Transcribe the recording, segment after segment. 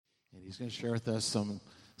He's going to share with us some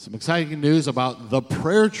exciting news about the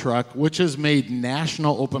prayer truck, which has made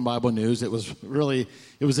national Open Bible news. It was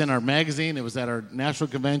in our magazine. It was at our national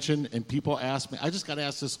convention, and people asked me. I just got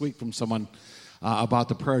asked this week from someone about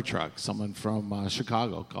the prayer truck. Someone from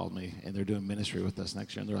Chicago called me, and they're doing ministry with us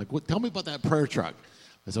next year. And they're like, tell me about that prayer truck.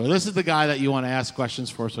 So this is the guy that you want to ask questions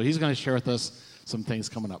for. So he's going to share with us some things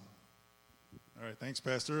coming up. All right, thanks,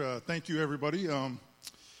 Pastor. Thank you, everybody.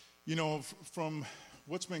 From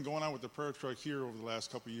what's been going on with the prayer truck here over the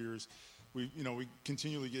last couple of years, we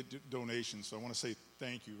continually get donations. So I want to say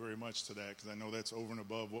thank you very much to that, because I know that's over and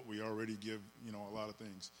above what we already give, a lot of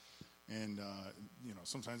things. And,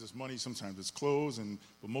 sometimes it's money, sometimes it's clothes,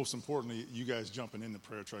 but most importantly, you guys jumping in the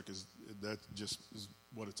prayer truck is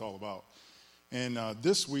what it's all about. And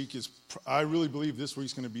this week I really believe this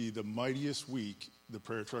week's going to be the mightiest week the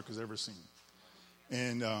prayer truck has ever seen.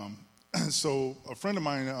 And so a friend of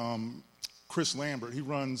mine, Chris Lambert, he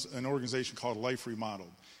runs an organization called Life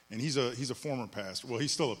Remodeled. And he's a former pastor. Well,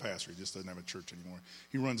 he's still a pastor. He just doesn't have a church anymore.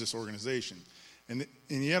 He runs this organization. And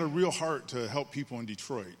he had a real heart to help people in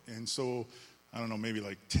Detroit. And so, I don't know, maybe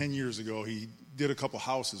like 10 years ago, he did a couple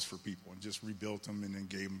houses for people and just rebuilt them and then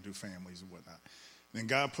gave them to families and whatnot. And then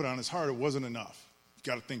God put on his heart, it wasn't enough. You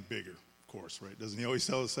got to think bigger, of course, right? Doesn't he always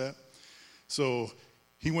tell us that? So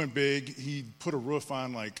he went big. He put a roof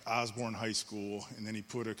on like Osborne High School, and then he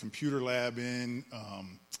put a computer lab in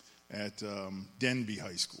at Denby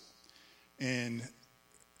High School. And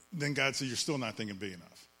then God said, you're still not thinking big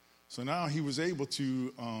enough. So now he was able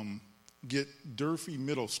to get Durfee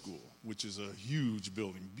Middle School, which is a huge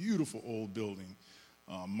building, beautiful old building,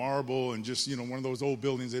 marble, and just, one of those old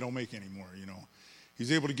buildings they don't make anymore,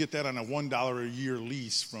 He's able to get that on a $1 a year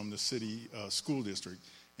lease from the city school district,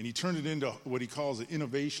 and he turned it into what he calls an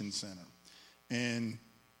innovation center. And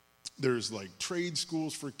there's like trade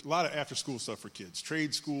schools for a lot of after-school stuff for kids.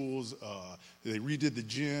 Trade schools, they redid the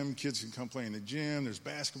gym. Kids can come play in the gym. There's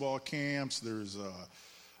basketball camps. There's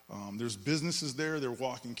businesses there. They're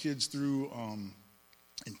walking kids through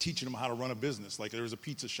and teaching them how to run a business. Like there's a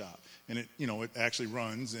pizza shop, and it actually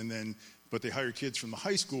runs. But they hire kids from the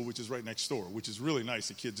high school, which is right next door, which is really nice.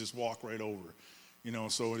 The kids just walk right over,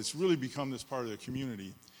 So it's really become this part of the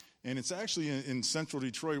community. And it's actually in central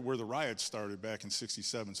Detroit where the riots started back in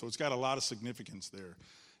 '67. So it's got a lot of significance there.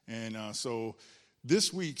 And so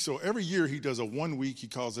this week, every year he does a 1 week, he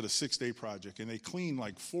calls it a 6-day project. And they clean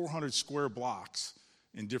like 400 square blocks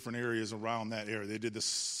in different areas around that area. They did the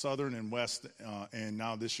southern and west, and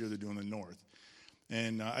now this year they're doing the north.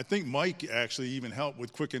 And I think Mike actually even helped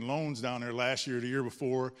with Quicken Loans down there last year, the year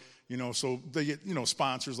before. So they get,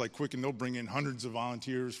 sponsors like Quicken. They'll bring in hundreds of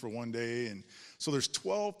volunteers for 1 day. And so there's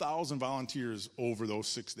 12,000 volunteers over those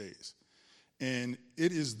 6 days. And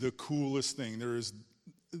it is the coolest thing. There is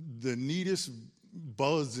the neatest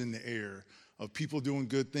buzz in the air of people doing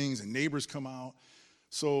good things, and neighbors come out.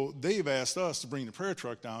 So they've asked us to bring the prayer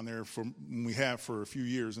truck down there we have for a few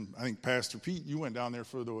years. And I think Pastor Pete, you went down there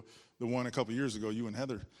for the one a couple years ago, you and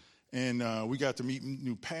Heather. And we got to meet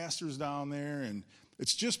new pastors down there, and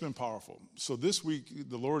it's just been powerful. So this week,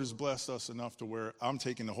 the Lord has blessed us enough to where I'm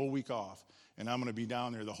taking the whole week off, and I'm going to be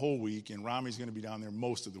down there the whole week, and Rami's going to be down there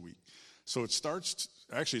most of the week. So it starts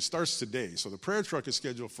today. So the prayer truck is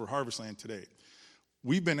scheduled for Harvestland today.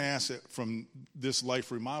 We've been asked from this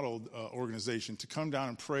Life Remodeled organization to come down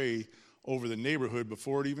and pray over the neighborhood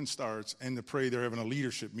before it even starts, and to pray. They're having a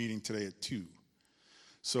leadership meeting today at 2.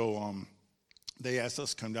 So they asked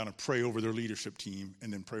us to come down and pray over their leadership team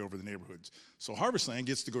and then pray over the neighborhoods. So Harvestland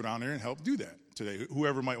gets to go down there and help do that today,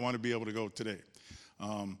 whoever might want to be able to go today.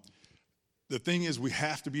 The thing is, we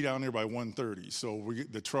have to be down there by 1:30. So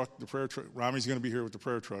the prayer truck, Rami's going to be here with the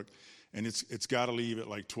prayer truck, and it's got to leave at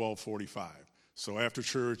like 12:45. So after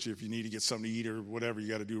church, if you need to get something to eat or whatever you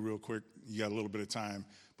got to do real quick, you got a little bit of time,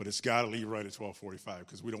 but it's got to leave right at 12:45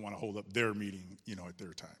 because we don't want to hold up their meeting, at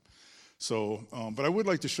their time. So, but I would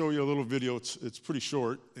like to show you a little video. It's pretty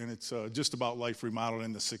short, and it's just about Life Remodeled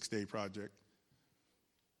and the 6-day project.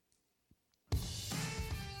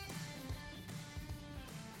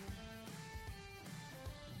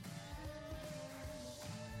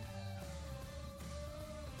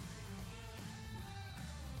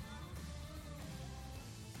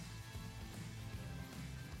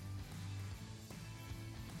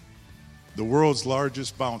 The world's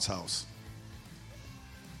largest bounce house.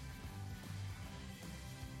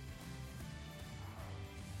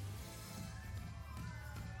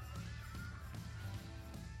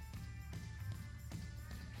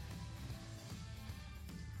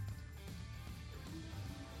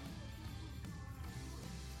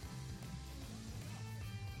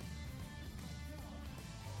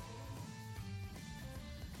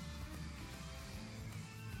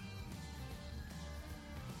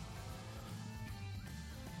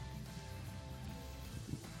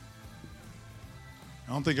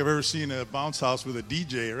 I don't think I've ever seen a bounce house with a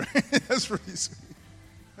DJ. Right? That's pretty sweet.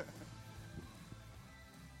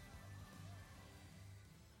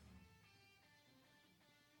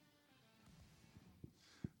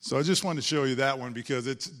 So I just wanted to show you that one because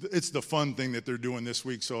it's the fun thing that they're doing this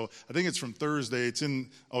week. So I think it's from Thursday. It's in,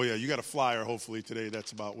 oh yeah, you got a flyer hopefully today.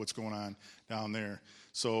 That's about what's going on down there.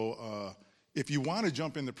 So if you want to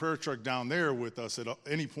jump in the prayer truck down there with us at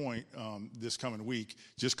any point this coming week,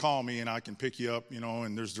 just call me and I can pick you up,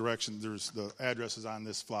 and there's directions. There's the addresses on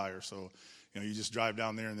this flyer. So, you just drive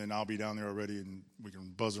down there and then I'll be down there already and we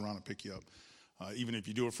can buzz around and pick you up. Even if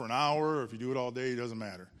you do it for an hour or if you do it all day, it doesn't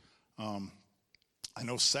matter. I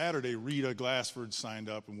know Saturday Rita Glassford signed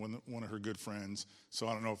up and one of her good friends. So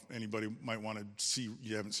I don't know if anybody might want to see,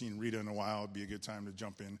 you haven't seen Rita in a while, it'd be a good time to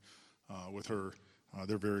jump in with her.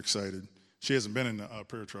 They're very excited. She hasn't been in a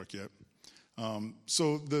prayer truck yet.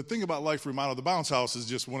 So the thing about Life Remodel, the bounce house is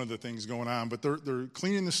just one of the things going on, but they're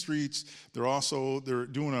cleaning the streets. They're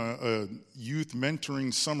doing a youth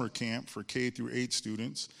mentoring summer camp for K through 8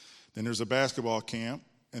 students. Then there's a basketball camp,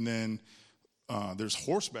 and then there's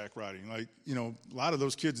horseback riding. Like, a lot of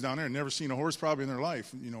those kids down there have never seen a horse probably in their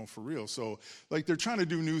life, for real. So, like, they're trying to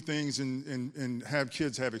do new things and have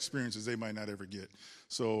kids have experiences they might not ever get.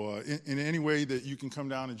 So, in any way that you can come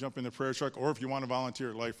down and jump in the prayer truck, or if you want to volunteer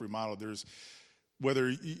at Life Remodel, whether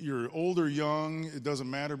you're old or young, it doesn't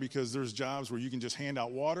matter because there's jobs where you can just hand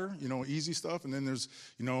out water, easy stuff. And then there's,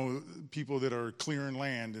 people that are clearing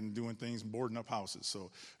land and doing things, boarding up houses.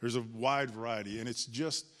 So there's a wide variety. And it's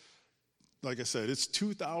just, like I said, it's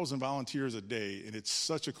 2,000 volunteers a day, and it's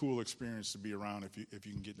such a cool experience to be around if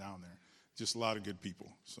you can get down there. Just a lot of good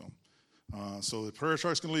people. So the prayer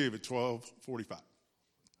truck's going to leave at 12:45.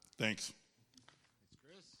 Thanks.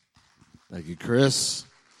 Thank you, Chris.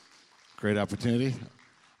 Great opportunity.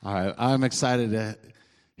 All right, I'm excited to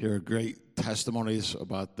hear great testimonies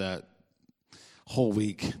about that whole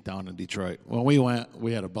week down in Detroit. When we went,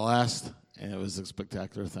 we had a blast, and it was a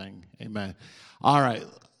spectacular thing. Amen. All right.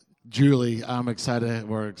 Julie, I'm excited.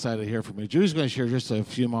 We're excited to hear from you. Julie's going to share just a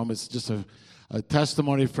few moments, just a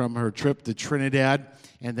testimony from her trip to Trinidad.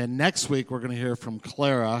 And then next week, we're going to hear from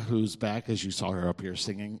Clara, who's back, as you saw her up here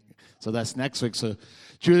singing. So that's next week. So,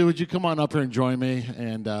 Julie, would you come on up here and join me?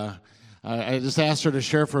 And I just asked her to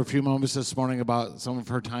share for a few moments this morning about some of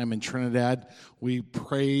her time in Trinidad. We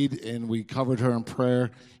prayed and we covered her in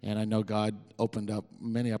prayer. And I know God opened up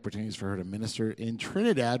many opportunities for her to minister in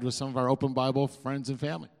Trinidad with some of our Open Bible friends and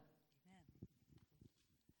family.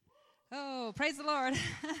 Oh, praise the Lord.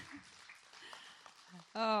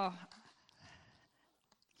 Oh,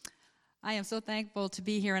 I am so thankful to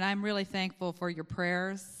be here, and I'm really thankful for your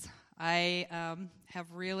prayers. I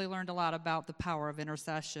have really learned a lot about the power of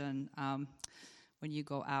intercession when you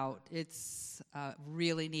go out. It's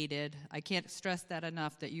really needed. I can't stress that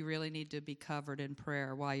enough, that you really need to be covered in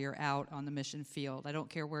prayer while you're out on the mission field. I don't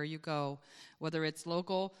care where you go, whether it's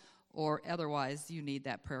local or otherwise, you need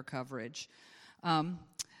that prayer coverage.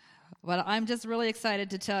 But I'm just really excited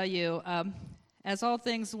to tell you, as all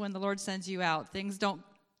things, when the Lord sends you out, things don't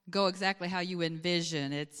go exactly how you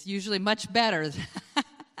envision. It's usually much better.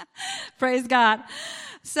 Praise God.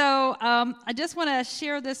 So I just want to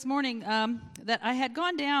share this morning that I had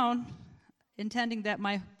gone down intending that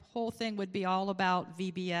my whole thing would be all about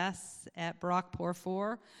VBS at Brockport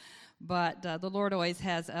 4. But the Lord always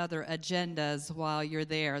has other agendas while you're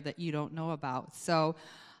there that you don't know about. So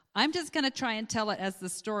I'm just going to try and tell it as the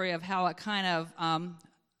story of how it kind of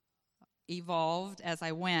evolved as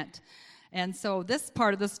I went. And so this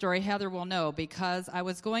part of the story Heather will know, because I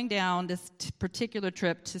was going down this particular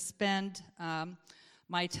trip to spend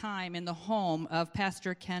my time in the home of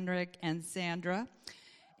Pastor Kendrick and Sandra.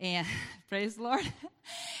 And praise the Lord.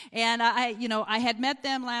 And I had met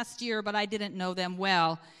them last year, but I didn't know them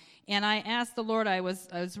well. And I asked the Lord, I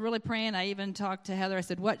was really praying. I even talked to Heather. I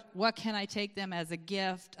said, what can I take them as a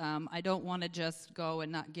gift? I don't want to just go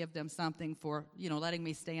and not give them something for, letting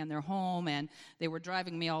me stay in their home. And they were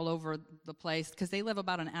driving me all over the place because they live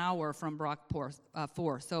about an hour from Brockport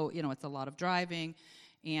 4. So, it's a lot of driving.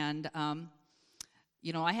 And,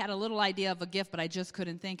 I had a little idea of a gift, but I just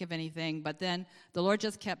couldn't think of anything. But then the Lord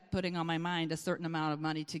just kept putting on my mind a certain amount of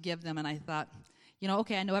money to give them. And I thought,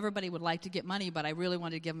 okay, I know everybody would like to get money, but I really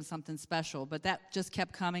wanted to give them something special. But that just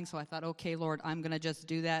kept coming, so I thought, okay, Lord, I'm going to just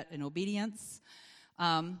do that in obedience.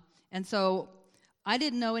 And so I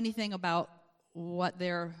didn't know anything about what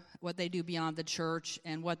they do beyond the church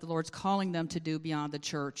and what the Lord's calling them to do beyond the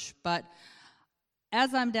church. But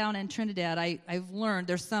as I'm down in Trinidad, I've learned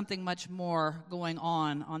there's something much more going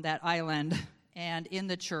on that island and in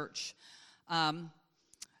the church. Let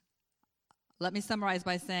me summarize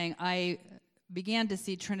by saying began to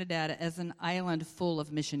see Trinidad as an island full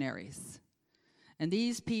of missionaries. And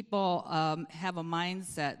these people have a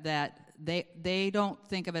mindset that they don't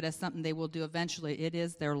think of it as something they will do eventually. It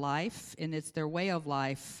is their life, and it's their way of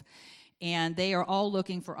life. And they are all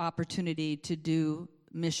looking for opportunity to do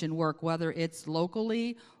mission work, whether it's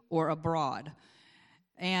locally or abroad.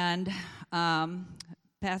 And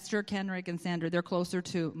Pastor Kenrick and Sandra, they're closer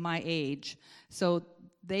to my age. So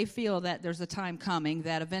they feel that there's a time coming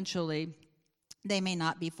that eventually they may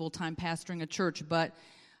not be full-time pastoring a church, but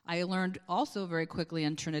I learned also very quickly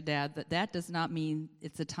in Trinidad that does not mean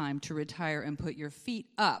it's a time to retire and put your feet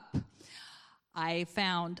up. I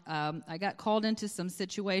found, I got called into some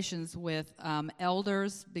situations with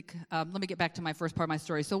elders. Let me get back to my first part of my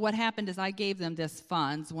story. So what happened is I gave them this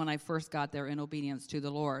funds when I first got there in obedience to the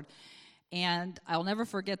Lord. And I'll never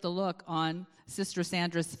forget the look on Sister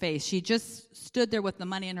Sandra's face. She just stood there with the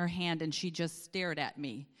money in her hand, and she just stared at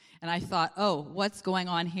me. And I thought, oh, what's going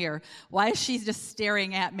on here? Why is she just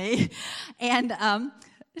staring at me? And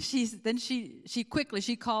she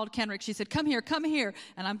quickly called Kenrick. She said, come here.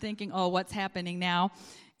 And I'm thinking, oh, what's happening now?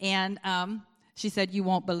 And she said, you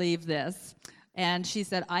won't believe this. And she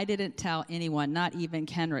said, I didn't tell anyone, not even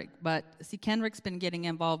Kenrick. But see, Kenrick's been getting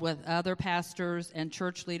involved with other pastors and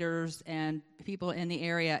church leaders and people in the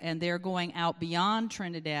area, and they're going out beyond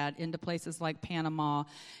Trinidad into places like Panama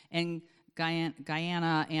and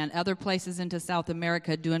Guyana and other places into South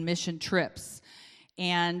America doing mission trips.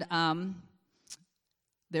 And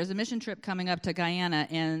there's a mission trip coming up to Guyana,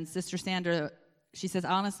 and Sister Sandra, she says,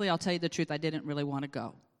 honestly, I'll tell you the truth, I didn't really want to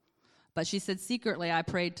go. But she said, secretly, I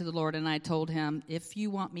prayed to the Lord, and I told him, if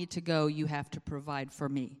you want me to go, you have to provide for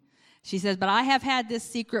me. She says, but I have had this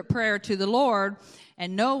secret prayer to the Lord,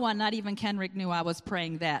 and no one, not even Kenrick, knew I was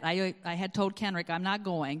praying that. I had told Kenrick, I'm not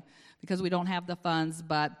going because we don't have the funds,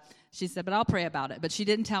 but she said, but I'll pray about it. But she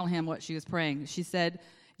didn't tell him what she was praying. She said,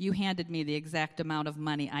 you handed me the exact amount of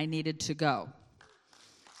money I needed to go.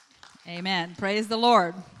 Amen. Praise the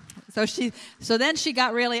Lord. So then she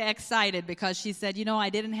got really excited because she said, I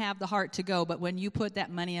didn't have the heart to go, but when you put that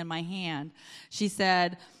money in my hand, she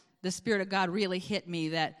said, the Spirit of God really hit me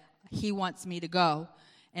that he wants me to go.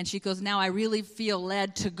 And she goes, now I really feel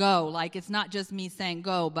led to go. Like it's not just me saying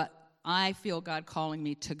go, but I feel God calling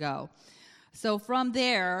me to go. So from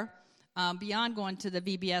there, beyond going to the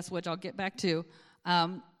VBS, which I'll get back to,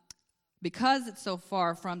 because it's so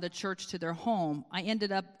far from the church to their home, I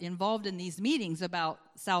ended up involved in these meetings about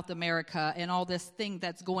South America and all this thing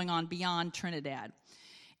that's going on beyond Trinidad.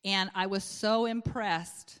 And I was so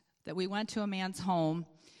impressed that we went to a man's home,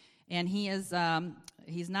 and he is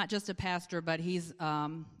he's not just a pastor, but he's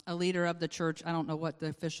a leader of the church. I don't know what the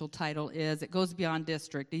official title is. It goes beyond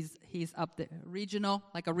district. He's up the regional,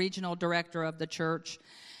 like a regional director of the church.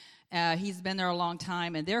 He's been there a long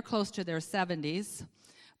time, and they're close to their 70s.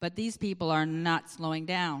 But these people are not slowing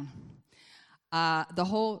down. The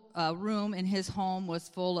whole room in his home was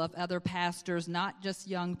full of other pastors, not just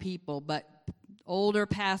young people, but older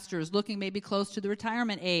pastors looking maybe close to the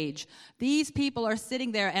retirement age. These people are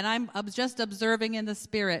sitting there, and I'm just observing in the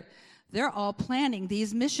spirit. They're all planning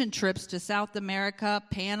these mission trips to South America,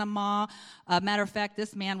 Panama. Matter of fact,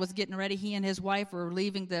 this man was getting ready. He and his wife were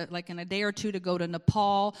leaving in a day or two to go to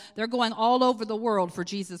Nepal. They're going all over the world for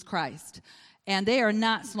Jesus Christ. And they are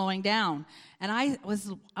not slowing down. And I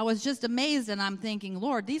was just amazed, and I'm thinking,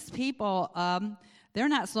 Lord, these people, they're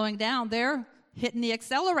not slowing down. They're hitting the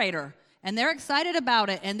accelerator, and they're excited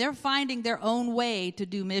about it, and they're finding their own way to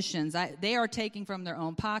do missions. They are taking from their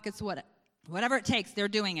own pockets, whatever it takes, they're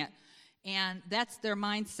doing it. And that's their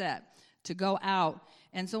mindset, to go out.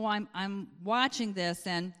 And so I'm watching this,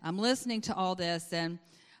 and I'm listening to all this, and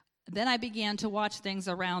then I began to watch things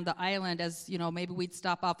around the island as, maybe we'd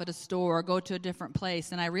stop off at a store or go to a different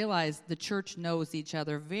place, and I realized the church knows each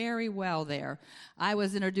other very well there. I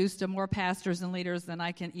was introduced to more pastors and leaders than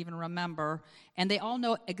I can even remember, and they all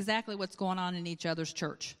know exactly what's going on in each other's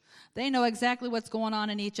church. They know exactly what's going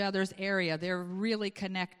on in each other's area. They're really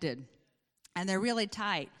connected, and they're really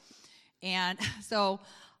tight. And so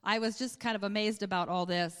I was just kind of amazed about all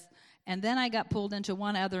this, and then I got pulled into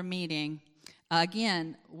one other meeting,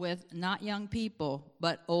 again, with not young people,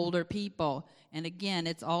 but older people. And again,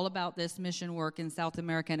 it's all about this mission work in South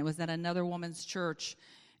America. And it was at another woman's church.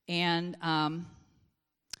 And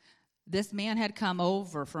this man had come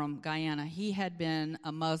over from Guyana. He had been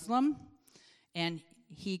a Muslim, and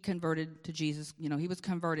he converted to Jesus. He was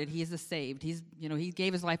converted. He is a saved. He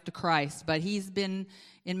gave his life to Christ. But he's been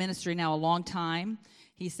in ministry now a long time.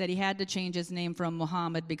 He said he had to change his name from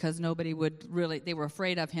Muhammad because nobody they were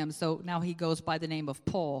afraid of him. So now he goes by the name of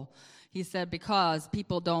Paul. He said, because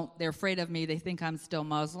they're afraid of me, they think I'm still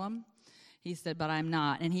Muslim. He said, but I'm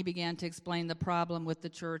not. And he began to explain the problem with the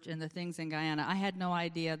church and the things in Guyana. I had no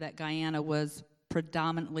idea that Guyana was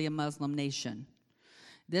predominantly a Muslim nation.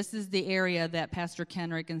 This is the area that Pastor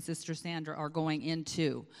Kenrick and Sister Sandra are going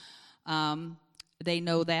into. They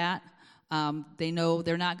know that. They know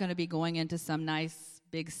they're not going to be going into some nice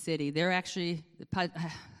big city. They're actually,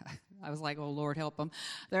 I was like, oh, Lord, help them.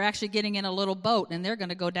 They're actually getting in a little boat, and they're going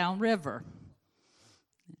to go downriver.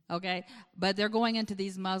 Okay? But they're going into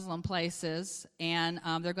these Muslim places, and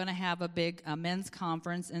they're going to have a big men's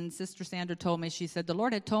conference. And Sister Sandra told me, she said, the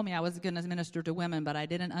Lord had told me I was going to minister to women, but I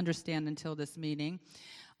didn't understand until this meeting.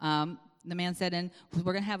 The man said, and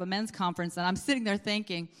we're going to have a men's conference. And I'm sitting there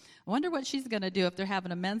thinking, I wonder what she's going to do if they're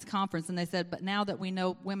having a men's conference. And they said, but now that we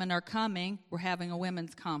know women are coming, we're having a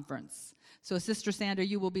women's conference. So Sister Sandra,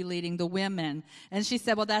 you will be leading the women. And she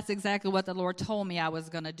said, well, that's exactly what the Lord told me I was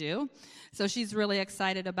going to do. So she's really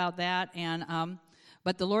excited about that. And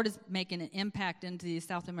but the Lord is making an impact into these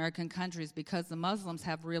South American countries because the Muslims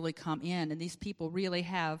have really come in. And these people really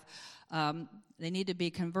have, they need to be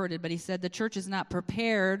converted. But he said the church is not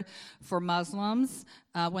prepared for Muslims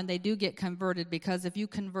when they do get converted, because if you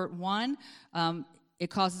convert one, it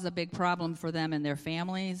causes a big problem for them and their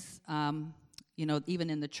families. Even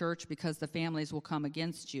in the church, because the families will come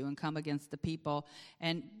against you and come against the people.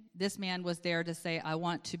 And this man was there to say, I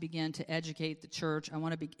want to begin to educate the church. I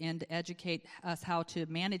want to begin to educate us how to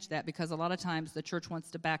manage that, because a lot of times the church wants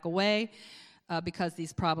to back away because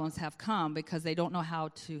these problems have come, because they don't know how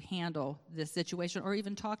to handle this situation or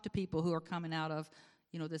even talk to people who are coming out of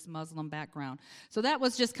this Muslim background. So that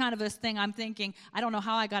was just kind of this thing I'm thinking, I don't know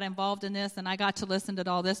how I got involved in this and I got to listen to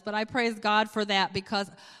all this, but I praise God for that,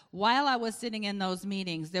 because while I was sitting in those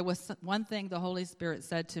meetings, there was one thing the Holy Spirit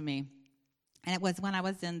said to me, and it was when I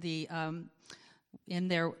was in the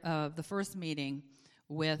first meeting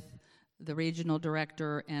with the regional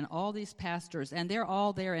director and all these pastors, and they're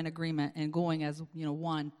all there in agreement and going as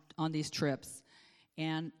one on these trips.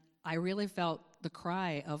 And I really felt the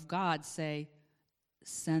cry of God say,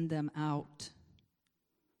 send them out.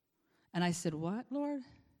 And I said, what, Lord?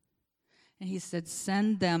 And he said,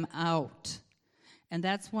 send them out. And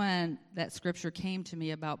that's when that scripture came to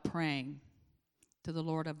me about praying to the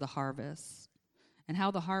Lord of the harvest and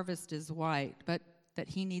how the harvest is white, but that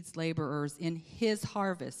he needs laborers in his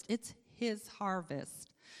harvest. It's his harvest.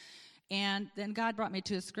 And then God brought me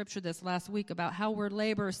to a scripture this last week about how we're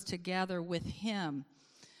laborers together with him.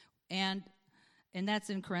 And that's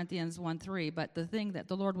in Corinthians 1:3. But the thing that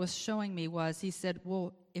the Lord was showing me was, he said,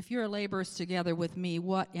 well, if you're laborers together with me,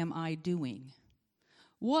 what am I doing?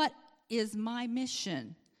 What is my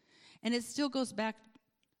mission? And it still goes back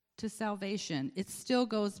to salvation. It still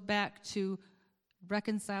goes back to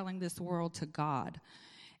reconciling this world to God.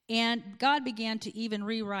 And God began to even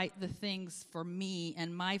rewrite the things for me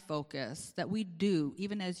and my focus that we do,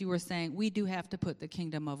 even as you were saying, we do have to put the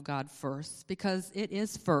kingdom of God first, because it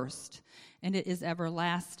is first and it is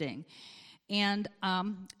everlasting. And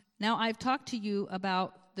now I've talked to you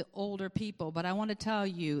about the older people, but I want to tell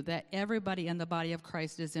you that everybody in the body of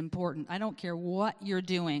Christ is important. I don't care what you're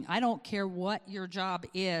doing. I don't care what your job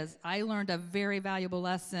is. I learned a very valuable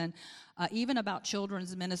lesson even about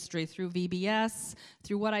children's ministry through VBS,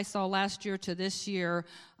 through what I saw last year to this year.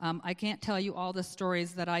 I can't tell you all the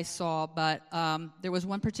stories that I saw, but there was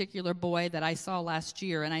one particular boy that I saw last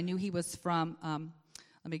year, and I knew he was from,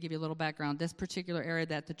 let me give you a little background. This particular area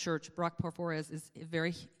that the church, Brockport is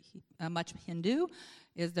very much Hindu,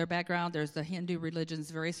 is their background. There's the Hindu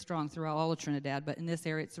religions very strong throughout all of Trinidad, but in this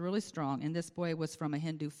area it's really strong. And this boy was from a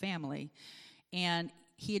Hindu family, and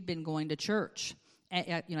he had been going to church.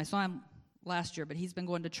 I saw him last year, but he's been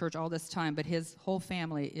going to church all this time, but his whole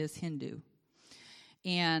family is Hindu.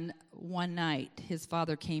 And one night, his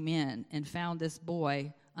father came in and found this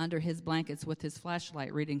boy under his blankets with his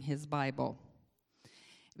flashlight reading his Bible,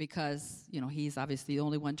 because, he's obviously the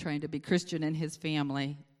only one trying to be Christian in his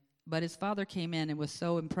family. But his father came in and was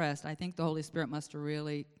so impressed. I think the Holy Spirit must have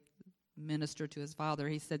really ministered to his father.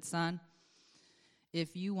 He said, son,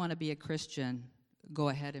 if you want to be a Christian, go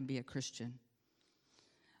ahead and be a Christian.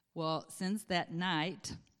 Well, since that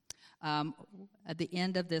night, at the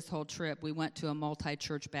end of this whole trip, we went to a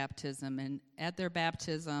multi-church baptism. And at their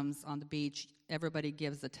baptisms on the beach, everybody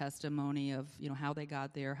gives a testimony of, how they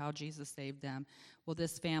got there, how Jesus saved them. Well,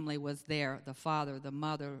 this family was there, the father, the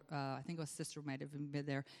mother, I think a sister might have been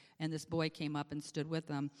there, and this boy came up and stood with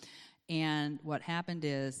them. And what happened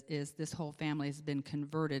is this whole family has been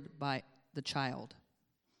converted by the child.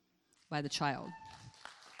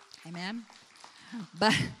 Amen?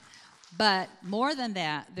 But more than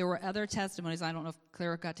that, there were other testimonies. I don't know if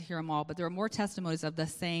Clara got to hear them all, but there were more testimonies of the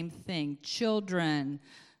same thing. Children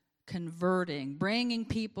converting, bringing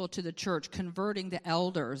people to the church, converting the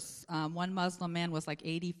elders. One Muslim man was like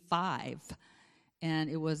 85, and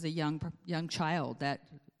it was a young child that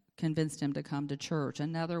convinced him to come to church.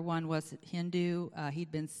 Another one was Hindu.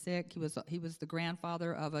 He'd been sick. He was the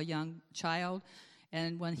grandfather of a young child,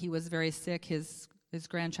 and when he was very sick, his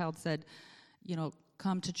grandchild said,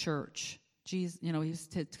 come to church. Jesus, he was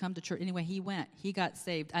to come to church. Anyway, he went. He got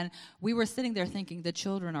saved, and we were sitting there thinking the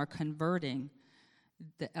children are converting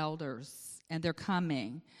the elders, and they're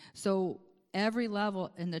coming. So every level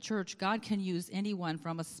in the church, God can use anyone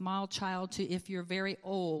from a small child to if you're very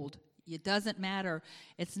old. It doesn't matter.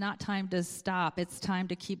 It's not time to stop. It's time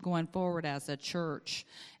to keep going forward as a church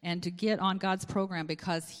and to get on God's program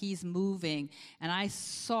because he's moving. And I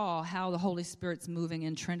saw how the Holy Spirit's moving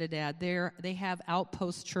in Trinidad. They have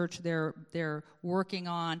Outpost Church they're working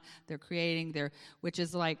on. They're creating which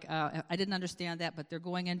is like, I didn't understand that, but they're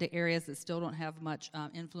going into areas that still don't have much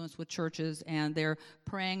influence with churches, and they're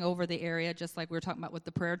praying over the area, just like we were talking about with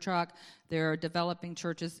the prayer truck. They're developing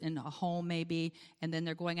churches in a home maybe, and then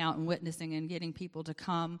they're going out and witnessing and getting people to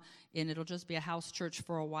come, and it'll just be a house church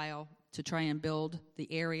for a while to try and build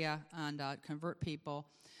the area and convert people.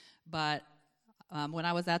 But when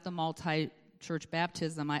I was at the multi-church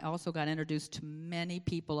baptism, I also got introduced to many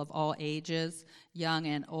people of all ages, young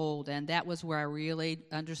and old, and that was where I really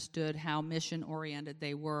understood how mission-oriented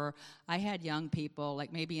they were. I had young people,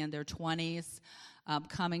 like maybe in their 20s,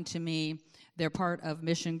 coming to me. They're part of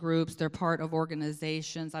mission groups. They're part of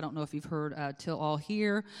organizations. I don't know if you've heard Till All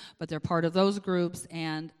Here, but they're part of those groups,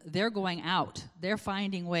 and they're going out. They're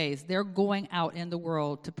finding ways. They're going out in the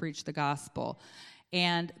world to preach the gospel.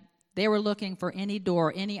 And they were looking for any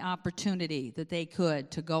door, any opportunity that they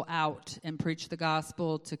could to go out and preach the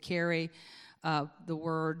gospel, to carry the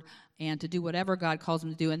word, and to do whatever God calls them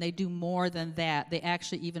to do. And they do more than that. They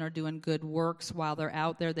actually even are doing good works while they're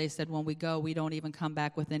out there. They said, when we go, we don't even come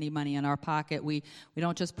back with any money in our pocket. We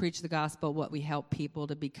don't just preach the gospel, but we help people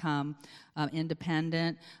to become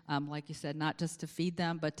independent. Like you said, not just to feed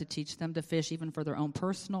them, but to teach them to fish, even for their own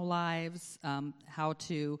personal lives, how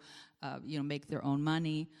to make their own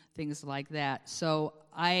money, things like that. So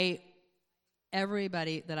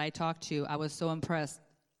everybody that I talked to, I was so impressed.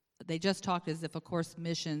 They just talked as if, of course,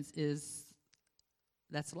 missions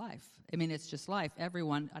that's life. I mean, it's just life.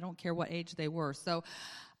 Everyone, I don't care what age they were. So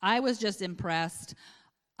I was just impressed.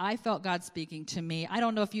 I felt God speaking to me. I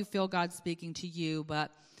don't know if you feel God speaking to you,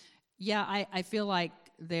 but yeah, I feel like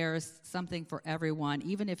there's something for everyone.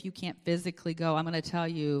 Even if you can't physically go, I'm going to tell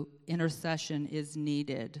you, intercession is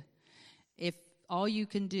needed. If all you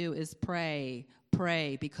can do is pray,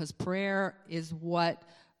 because prayer is what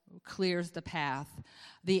clears the path.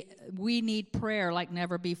 We need prayer like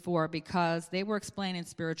never before, because they were explaining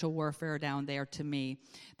spiritual warfare down there to me.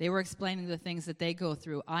 They were explaining the things that they go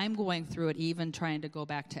through. I'm going through it, even trying to go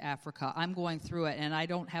back to Africa. I'm going through it, and I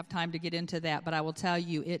don't have time to get into that, but I will tell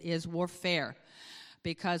you, it is warfare,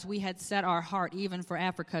 because we had set our heart even for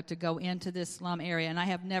Africa to go into this slum area, and I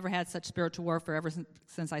have never had such spiritual warfare ever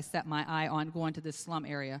since I set my eye on going to this slum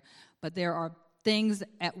area. But there are things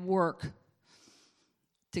at work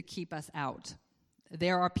to keep us out.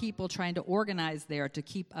 There are people trying to organize there to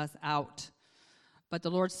keep us out. But the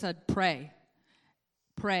Lord said, pray,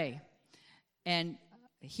 and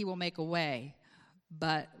he will make a way.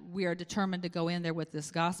 But we are determined to go in there with this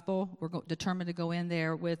gospel. We're determined to go in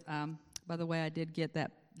there with, by the way, I did get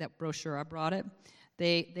that brochure. I brought it.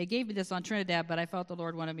 They gave me this on Trinidad, but I felt the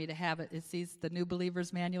Lord wanted me to have it. It's the New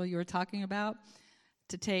Believers Manual you were talking about,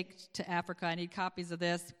 to take to Africa. I need copies of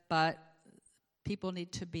this, but people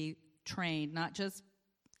need to be trained, not just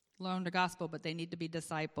learn the gospel, but they need to be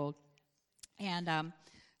discipled. And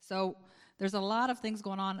so there's a lot of things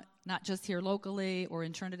going on, not just here locally or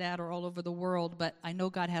in Trinidad or all over the world, but I know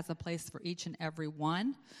God has a place for each and every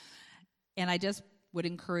one. And I just would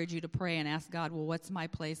encourage you to pray and ask God, well, what's my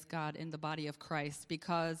place, God, in the body of Christ?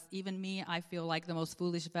 Because even me, I feel like the most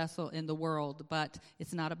foolish vessel in the world, but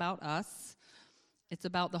it's not about us. It's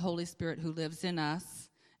about the Holy Spirit who lives in us.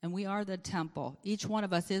 And we are the temple. Each one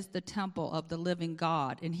of us is the temple of the living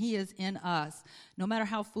God, and he is in us. No matter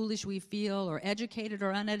how foolish we feel, or educated or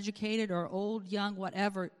uneducated, or old, young,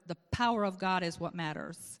 whatever, the power of God is what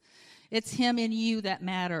matters. It's him in you that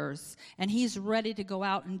matters, and he's ready to go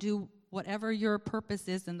out and do whatever your purpose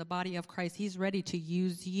is in the body of Christ. He's ready to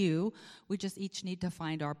use you. We just each need to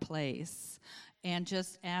find our place. And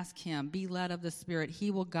just ask him, be led of the Spirit. He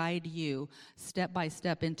will guide you step by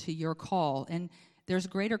step into your call. And there's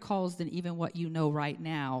greater calls than even what you know right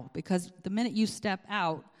now, because the minute you step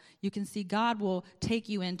out, you can see God will take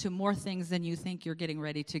you into more things than you think you're getting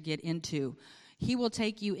ready to get into. He will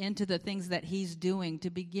take you into the things that he's doing to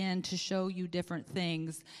begin to show you different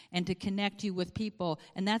things and to connect you with people.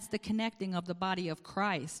 And that's the connecting of the body of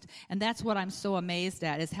Christ. And that's what I'm so amazed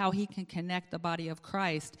at, is how he can connect the body of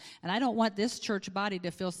Christ. And I don't want this church body to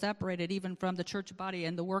feel separated even from the church body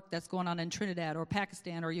and the work that's going on in Trinidad or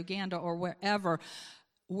Pakistan or Uganda or wherever.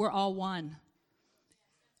 We're all one.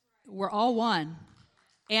 We're all one.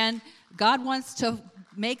 And God wants to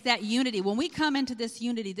make that unity. When we come into this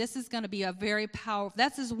unity, this is going to be a very powerful,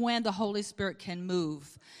 this is when the Holy Spirit can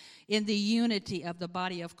move. In the unity of the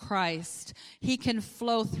body of Christ, he can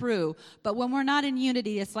flow through. But when we're not in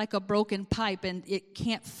unity, it's like a broken pipe and it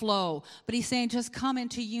can't flow. But he's saying, just come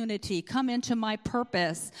into unity. Come into my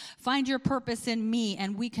purpose. Find your purpose in me,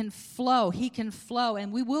 and we can flow. He can flow,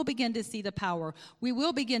 and we will begin to see the power. We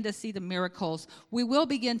will begin to see the miracles. We will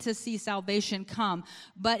begin to see salvation come.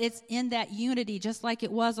 But it's in that unity, just like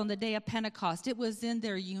it was on the day of Pentecost. It was in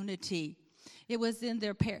their unity. It was in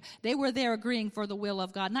their they were there agreeing for the will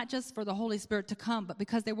of God, not just for the Holy Spirit to come, but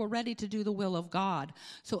because they were ready to do the will of God.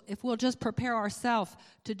 So if we'll just prepare ourselves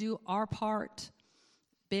to do our part,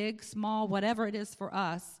 big, small, whatever it is for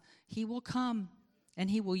us, he will come and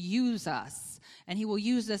he will use us, and he will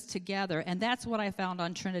use us together. And that's what I found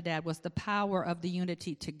on Trinidad, was the power of the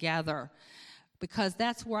unity together. Because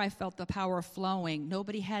that's where I felt the power flowing.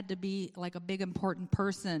 Nobody had to be like a big important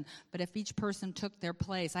person, but if each person took their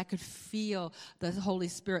place, I could feel the Holy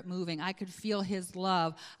Spirit moving. I could feel his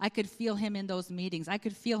love. I could feel him in those meetings. I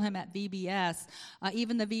could feel him at VBS.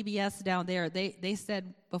 Even the VBS down there, they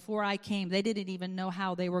said before I came, they didn't even know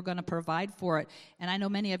how they were going to provide for it. And I know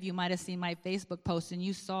many of you might have seen my Facebook post, and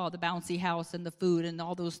you saw the bouncy house and the food and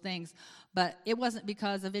all those things. But it wasn't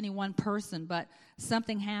because of any one person, but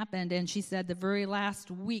something happened, and she said the very last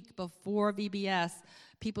week before VBS,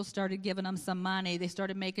 people started giving them some money. They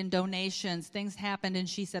started making donations. Things happened, and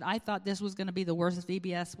she said, I thought this was going to be the worst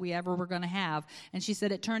VBS we ever were going to have. And she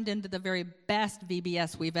said it turned into the very best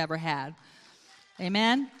VBS we've ever had.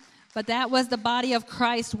 Amen? But that was the body of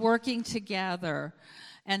Christ working together.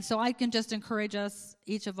 And so I can just encourage us,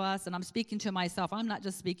 each of us, and I'm speaking to myself. I'm not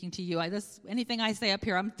just speaking to you. Anything I say up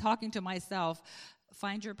here, I'm talking to myself.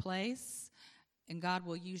 Find your place, and God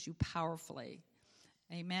will use you powerfully.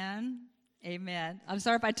 Amen. Amen. I'm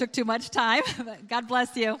sorry if I took too much time, but God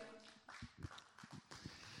bless you.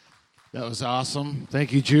 That was awesome.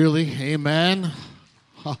 Thank you, Julie. Amen.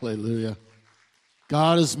 Hallelujah.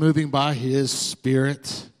 God is moving by his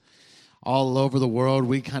Spirit all over the world.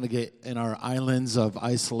 We kind of get in our islands of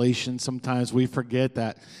isolation. Sometimes we forget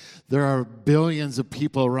that there are billions of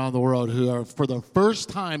people around the world who are, for the first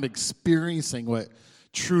time, experiencing what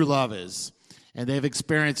true love is. And they've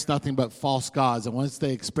experienced nothing but false gods. And once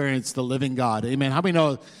they experience the living God, amen. How many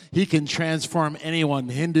know he can transform anyone?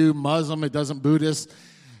 Hindu, Muslim, it doesn't, Buddhist,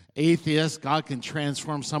 atheist. God can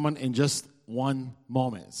transform someone in just one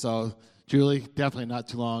moment. So, Julie, definitely not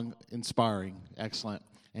too long. Inspiring. Excellent.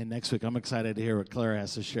 And next week, I'm excited to hear what Claire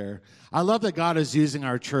has to share. I love that God is using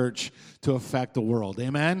our church to affect the world.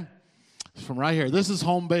 Amen? From right here. This is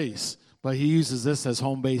home base, but he uses this as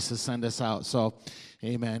home base to send us out. So,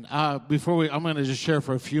 amen. I'm going to just share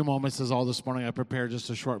for a few moments, as all this morning I prepared just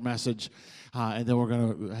a short message, and then we're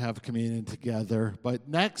going to have communion together. But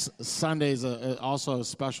next Sunday is also a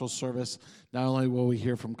special service. Not only will we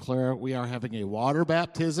hear from Claire, we are having a water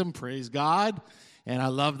baptism. Praise God. And I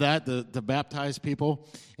love that, to baptize people.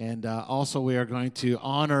 And also we are going to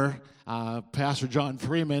honor Pastor John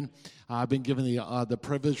Freeman. I've been given the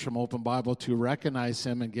privilege from Open Bible to recognize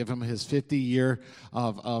him and give him his 50 year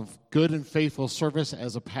of good and faithful service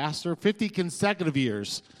as a pastor. 50 consecutive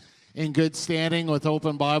years in good standing with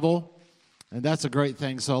Open Bible. And that's a great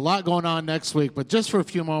thing. So a lot going on next week. But just for a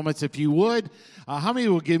few moments, if you would, how many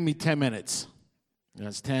will give me 10 minutes?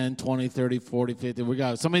 That's 10, 20, 30, 40,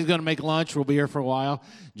 50. Somebody's going to make lunch. We'll be here for a while.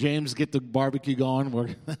 James, get the barbecue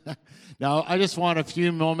going. Now, I just want a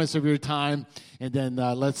few moments of your time, and then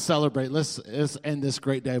let's celebrate. Let's end this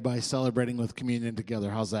great day by celebrating with communion together.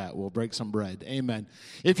 How's that? We'll break some bread. Amen.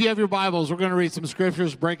 If you have your Bibles, we're going to read some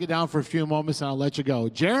scriptures, break it down for a few moments, and I'll let you go.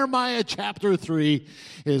 Jeremiah chapter 3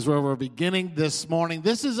 is where we're beginning this morning.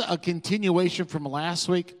 This is a continuation from last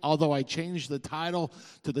week, although I changed the title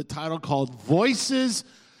to the title called Voices.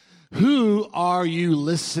 Who are you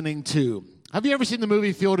listening to? Have you ever seen the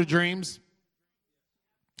movie Field of Dreams?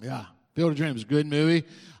 Yeah, Field of Dreams, good movie.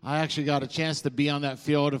 I actually got a chance to be on that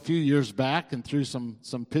field a few years back and threw some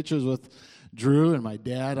pictures with Drew and my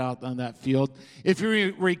dad out on that field. If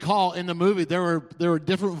you recall, in the movie, there were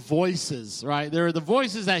different voices, right? There were the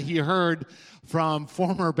voices that he heard from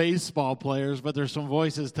former baseball players, but there's some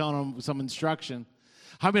voices telling him some instruction.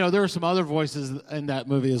 How many know there were some other voices in that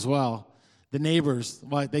movie as well The neighbors,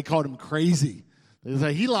 they called him crazy. They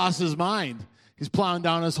said, he lost his mind. He's plowing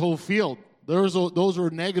down his whole field. Those were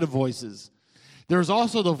negative voices. There's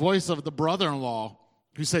also the voice of the brother-in-law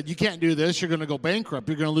who said, you can't do this. You're going to go bankrupt.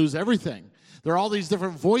 You're going to lose everything. There are all these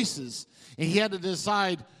different voices, and he had to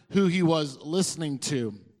decide who he was listening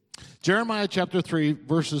to. Jeremiah chapter 3,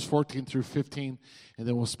 verses 14 through 15, and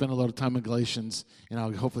then we'll spend a little time in Galatians,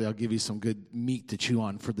 and hopefully I'll give you some good meat to chew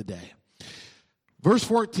on for the day. Verse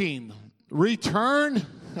 14, return.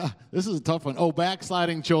 This is a tough one. Oh,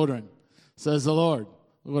 backsliding children, says the Lord.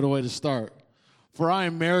 What a way to start. For I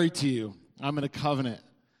am married to you. I'm in a covenant.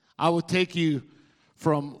 I will take you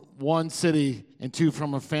from one city and two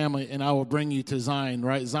from a family, and I will bring you to Zion,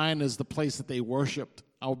 right? Zion is the place that they worshiped.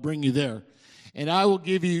 I will bring you there. And I will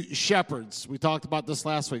give you shepherds. We talked about this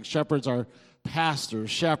last week. Shepherds are pastors,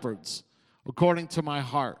 shepherds, according to my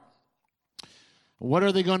heart. What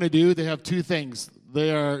are they going to do? They have two things.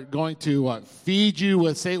 They are going to feed you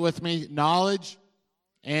with, say it with me, knowledge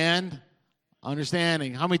and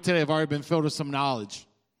understanding. How many today have already been filled with some knowledge?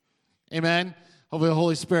 Amen. Hopefully the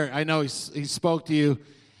Holy Spirit, I know he spoke to you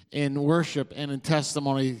in worship and in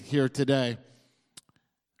testimony here today.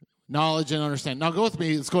 Knowledge and understanding. Now go with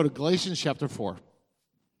me. Let's go to Galatians chapter 4,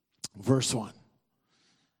 verse 1.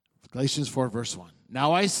 Galatians 4, verse 1.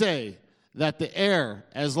 Now I say that the heir,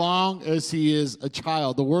 as long as he is a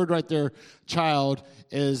child, the word right there, child,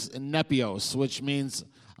 is nepios, which means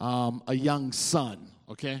a young son,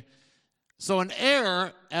 okay? So an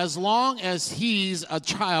heir, as long as he's a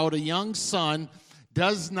child, a young son,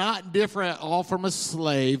 does not differ at all from a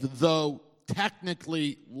slave, though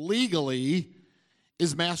technically, legally,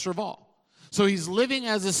 is master of all. So he's living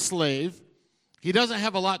as a slave. He doesn't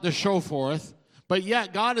have a lot to show forth, but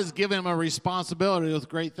yet God has given him a responsibility with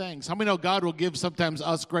great things. How many know God will give sometimes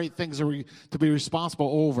us great things to be responsible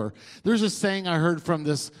over? There's a saying I heard from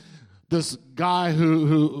this guy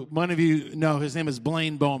who one of you know, his name is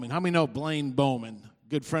Blaine Bowman. How many know Blaine Bowman?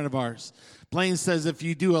 Good friend of ours. Blaine says if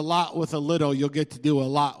you do a lot with a little, you'll get to do a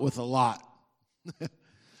lot with a lot.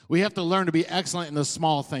 We have to learn to be excellent in the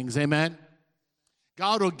small things, amen?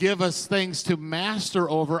 God will give us things to master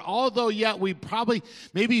over, although yet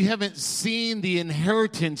maybe you haven't seen the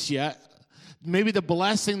inheritance yet. Maybe the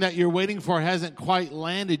blessing that you're waiting for hasn't quite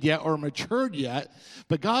landed yet or matured yet.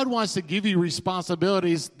 But God wants to give you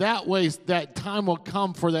responsibilities. That way, that time will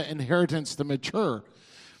come for that inheritance to mature.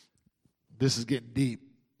 This is getting deep.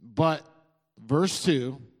 But verse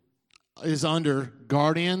 2 is under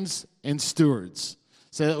guardians and stewards.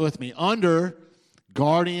 Say that with me. Under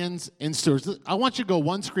guardians and stewards. I want you to go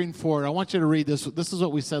one screen forward. I want you to read this. This is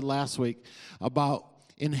what we said last week about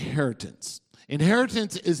inheritance.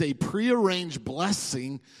 Inheritance is a prearranged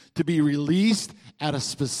blessing to be released at a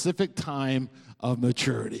specific time of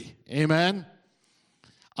maturity. Amen?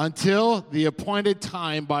 Until the appointed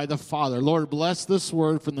time by the Father. Lord, bless this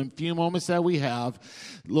word from the few moments that we have.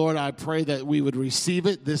 Lord, I pray that we would receive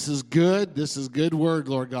it. This is good. This is good word,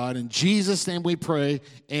 Lord God. In Jesus' name we pray.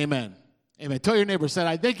 Amen. Amen. Tell your neighbor,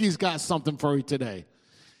 I think he's got something for you today.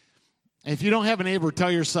 And if you don't have a neighbor, tell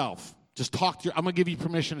yourself. Just talk to I'm going to give you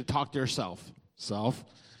permission to talk to yourself.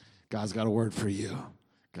 God's got a word for you.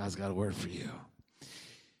 God's got a word for you.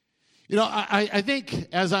 You know, I think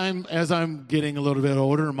as I'm getting a little bit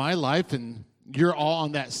older in my life, and you're all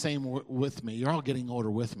on that same with me. You're all getting older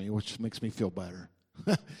with me, which makes me feel better.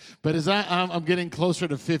 But as I'm getting closer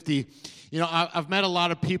to 50, you know, I've met a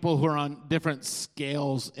lot of people who are on different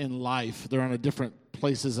scales in life. They're on different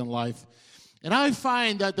places in life. And I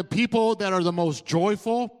find that the people that are the most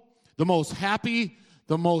joyful, the most happy,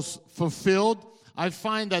 the most fulfilled, I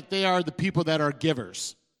find that they are the people that are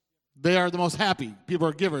givers. They are the most happy. People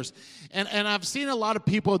are givers. And I've seen a lot of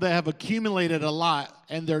people that have accumulated a lot,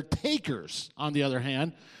 and they're takers, on the other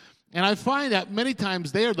hand. And I find that many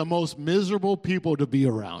times they are the most miserable people to be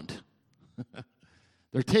around.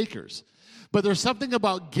 They're takers. But there's something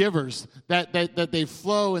about givers that they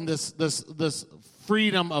flow in this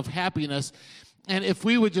freedom of happiness. And if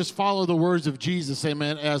we would just follow the words of Jesus,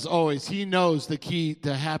 amen, as always, he knows the key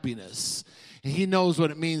to happiness. And he knows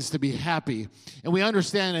what it means to be happy. And we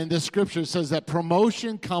understand in this scripture it says that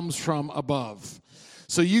promotion comes from above.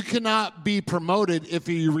 So you cannot be promoted if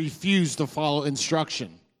you refuse to follow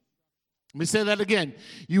instruction. Let me say that again.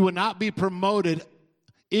 You will not be promoted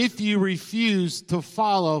if you refuse to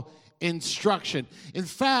follow instruction. In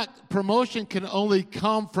fact, promotion can only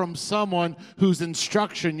come from someone whose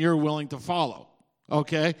instruction you're willing to follow.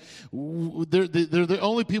 Okay? They're the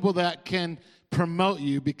only people that can promote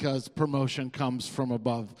you because promotion comes from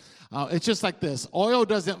above. It's just like this. Oil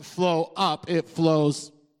doesn't flow up, it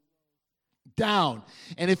flows down.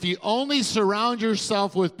 And if you only surround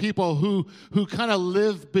yourself with people who kind of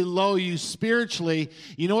live below you spiritually,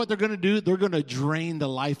 you know what they're going to do? They're going to drain the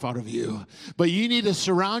life out of you. But you need to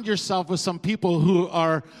surround yourself with some people who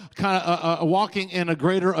are kind of walking in a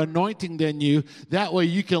greater anointing than you. That way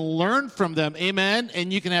you can learn from them. Amen?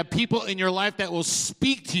 And you can have people in your life that will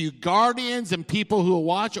speak to you, guardians and people who will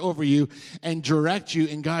watch over you and direct you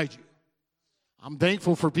and guide you. I'm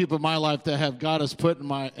thankful for people in my life that God has put in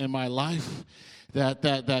my life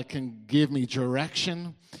that can give me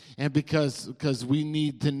direction, and because we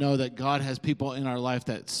need to know that God has people in our life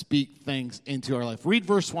that speak things into our life. Read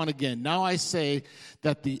verse 1 again. Now I say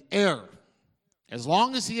that the heir, as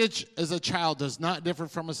long as he is a child, does not differ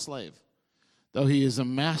from a slave, though he is a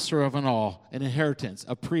master of an inheritance,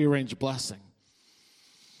 a prearranged blessing.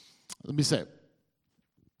 Let me say it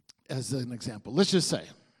as an example. Let's just say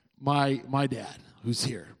my dad, who's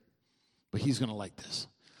here, but he's going to like this.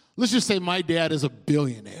 Let's just say my dad is a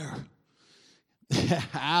billionaire.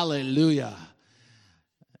 Hallelujah.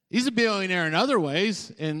 He's a billionaire in other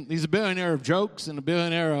ways, and he's a billionaire of jokes and a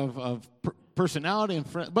billionaire of personality and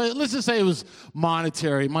friends. But let's just say it was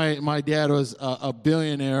monetary. My dad was a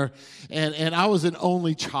billionaire, and I was an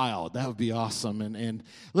only child. That would be awesome. And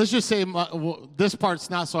let's just say this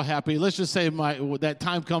part's not so happy. Let's just say that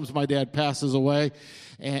time comes, my dad passes away,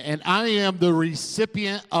 and I am the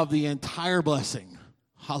recipient of the entire blessing.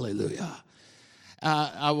 Hallelujah.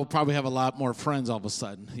 I will probably have a lot more friends all of a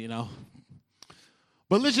sudden, you know.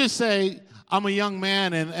 But let's just say I'm a young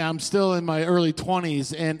man and I'm still in my early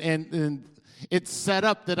 20s, and it's set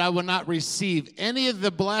up that I will not receive any of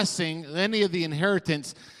the blessing, any of the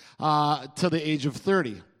inheritance till the age of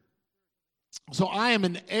 30. So I am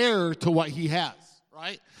an heir to what he has,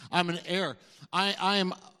 right? I'm an heir. I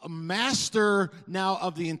am a master now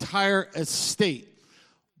of the entire estate.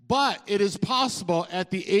 But it is possible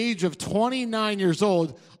at the age of 29 years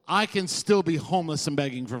old, I can still be homeless and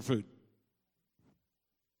begging for food.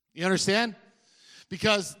 You understand?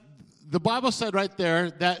 Because the Bible said right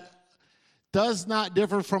there that does not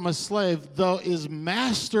differ from a slave, though is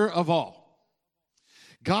master of all.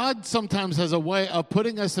 God sometimes has a way of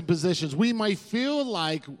putting us in positions. We might feel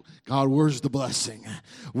like, God, where's the blessing?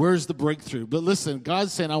 Where's the breakthrough? But listen,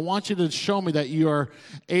 God's saying, I want you to show me that you are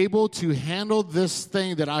able to handle this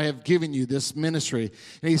thing that I have given you, this ministry.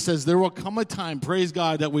 And he says, there will come a time, praise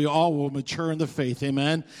God, that we all will mature in the faith.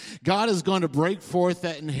 Amen. God is going to break forth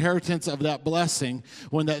that inheritance of that blessing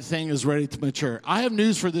when that thing is ready to mature. I have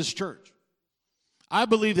news for this church. I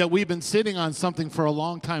believe that we've been sitting on something for a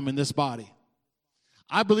long time in this body.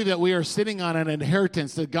 I believe that we are sitting on an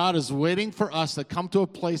inheritance that God is waiting for us to come to a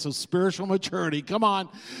place of spiritual maturity. Come on.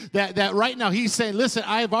 That right now he's saying, listen,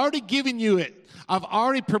 I have already given you it. I've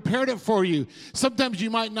already prepared it for you. Sometimes you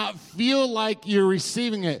might not feel like you're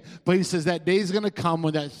receiving it, but he says that day is going to come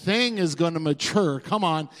when that thing is going to mature. Come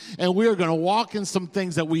on. And we are going to walk in some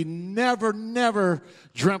things that we never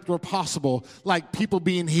dreamt were possible, like people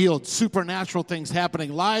being healed, supernatural things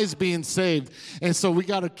happening, lives being saved. And so we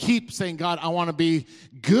got to keep saying, God, I want to be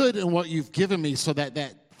good in what you've given me so that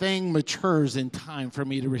that thing matures in time for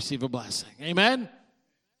me to receive a blessing. Amen?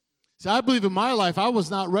 See, I believe in my life, I was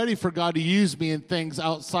not ready for God to use me in things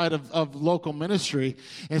outside of local ministry.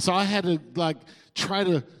 And so I had to try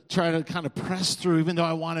to kind of press through, even though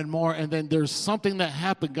I wanted more. And then there's something that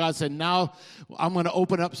happened. God said, now I'm going to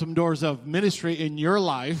open up some doors of ministry in your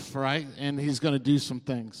life, right? And he's going to do some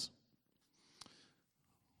things.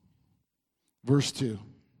 Verse 2.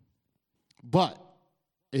 But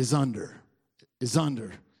is under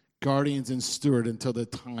guardians and steward until the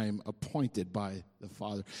time appointed by the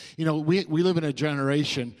Father. You know, we live in a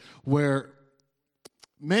generation where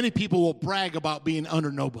many people will brag about being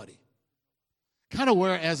under nobody. Kind of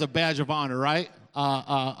wear it as a badge of honor, right?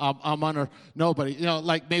 I'm under nobody. You know,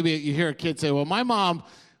 like maybe you hear a kid say, well, my mom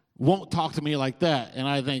won't talk to me like that. And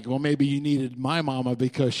I think, well, maybe you needed my mama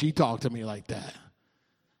because she talked to me like that.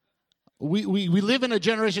 We live in a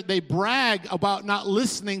generation, they brag about not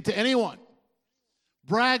listening to anyone.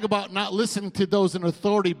 Brag about not listening to those in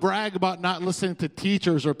authority. Brag about not listening to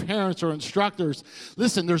teachers or parents or instructors.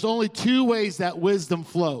 Listen, there's only two ways that wisdom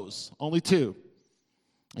flows. Only two.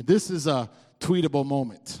 And this is a tweetable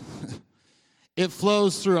moment. It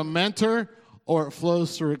flows through a mentor or it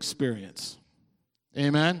flows through experience.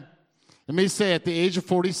 Amen? Let me say, at the age of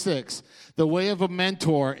 46, the way of a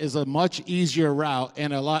mentor is a much easier route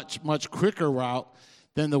and a much quicker route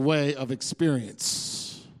than the way of experience.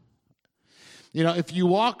 You know, if you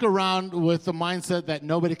walk around with the mindset that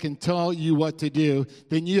nobody can tell you what to do,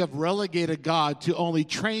 then you have relegated God to only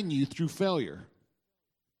train you through failure.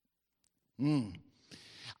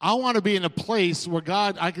 I want to be in a place where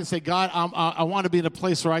I can say, God, I want to be in a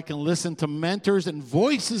place where I can listen to mentors and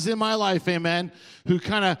voices in my life, amen, who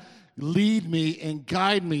kind of lead me and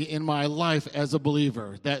guide me in my life as a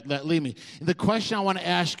believer, that lead me. And the question I want to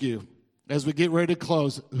ask you as we get ready to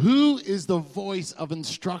close, who is the voice of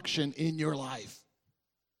instruction in your life?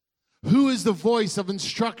 Who is the voice of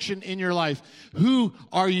instruction in your life? Who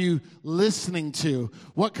are you listening to?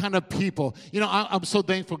 What kind of people? I'm so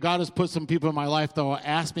thankful God has put some people in my life that will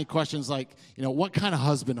ask me questions like, what kind of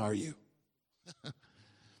husband are you?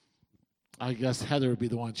 I guess Heather would be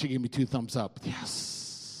the one. She gave me 2 thumbs up.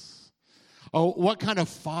 Yes. Oh, what kind of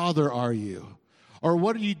father are you? Or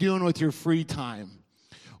what are you doing with your free time?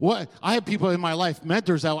 I have people in my life,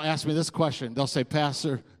 mentors, that will ask me this question. They'll say,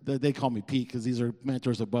 Pastor, they call me Pete because these are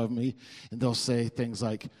mentors above me, and they'll say things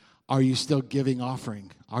like, are you still giving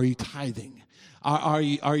offering? Are you tithing? Are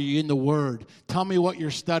you in the Word? Tell me what you're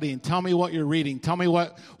studying. Tell me what you're reading. Tell me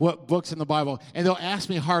what books in the Bible. And they'll ask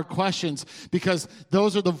me hard questions because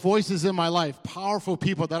those are the voices in my life, powerful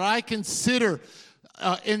people that I consider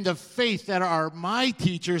in the faith that are my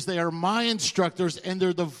teachers, they are my instructors, and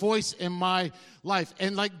they're the voice in my life.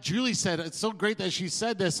 And like Julie said, it's so great that she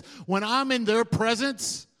said this, when I'm in their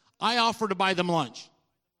presence, I offer to buy them lunch.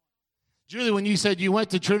 Julie, when you said you went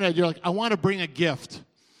to Trinidad, you're like, I want to bring a gift.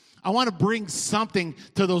 I want to bring something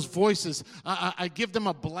to those voices. I give them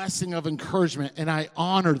a blessing of encouragement, and I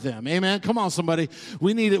honor them. Amen? Come on, somebody.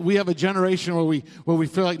 We need it. We have a generation where we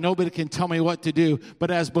feel like nobody can tell me what to do.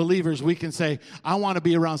 But as believers, we can say, I want to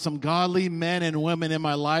be around some godly men and women in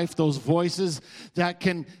my life, those voices that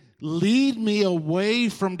can lead me away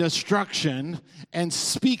from destruction and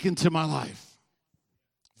speak into my life.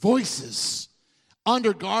 Voices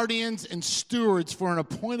under guardians and stewards for an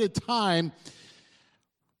appointed time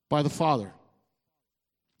by the Father.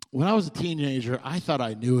 When I was a teenager, I thought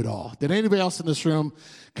I knew it all. Did anybody else in this room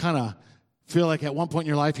kind of feel like at one point in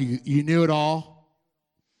your life you knew it all?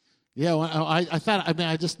 Yeah, I thought,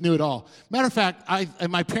 I just knew it all. Matter of fact,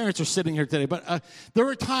 and my parents are sitting here today, but there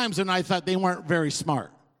were times when I thought they weren't very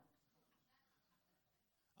smart.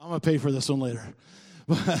 I'm going to pay for this one later.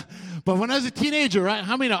 But when I was a teenager, right,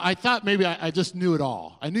 how many know, I thought maybe I just knew it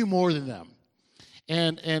all. I knew more than them.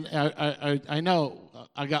 And I know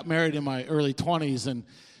I got married in my early 20s and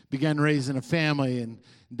began raising a family, and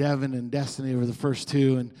Devin and Destiny were the first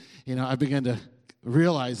 2. And, I began to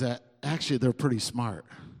realize that actually they're pretty smart.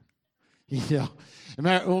 And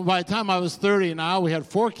by the time I was 30 and now we had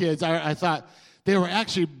 4 kids, I thought they were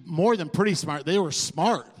actually more than pretty smart. They were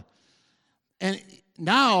smart. And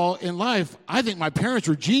now in life, I think my parents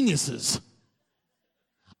were geniuses.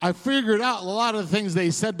 I figured out a lot of the things they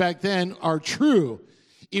said back then are true.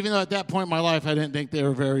 Even though at that point in my life, I didn't think they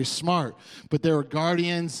were very smart. But they were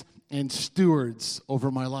guardians and stewards over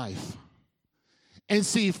my life. And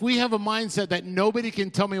see, if we have a mindset that nobody can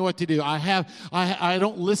tell me what to do, I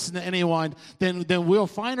don't listen to anyone, then we'll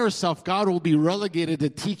find ourselves, God will be relegated to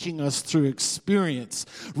teaching us through experience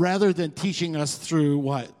rather than teaching us through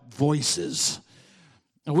what? Voices.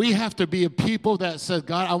 And we have to be a people that says,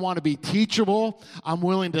 God, I want to be teachable. I'm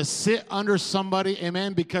willing to sit under somebody,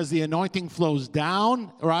 amen, because the anointing flows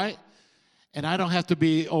down, right? And I don't have to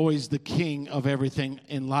be always the king of everything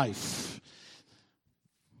in life.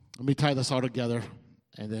 Let me tie this all together,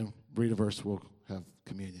 and then read a verse. We'll have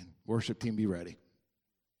communion. Worship team, be ready.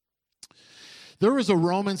 There was a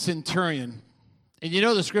Roman centurion, and you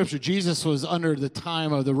know the scripture, Jesus was under the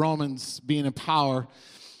time of the Romans being in power.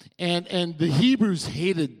 And the Hebrews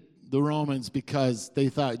hated the Romans because they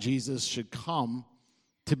thought Jesus should come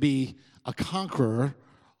to be a conqueror,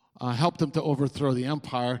 help them to overthrow the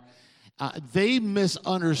empire. They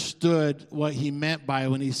misunderstood what he meant by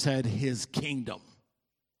when he said his kingdom.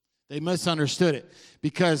 They misunderstood it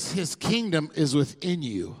because his kingdom is within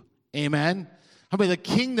you. Amen? I mean, the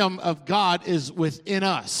kingdom of God is within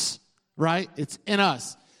us, right? It's in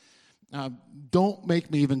us. Don't make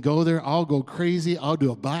me even go there. I'll go crazy. I'll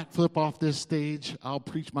do a backflip off this stage. I'll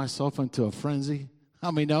preach myself into a frenzy.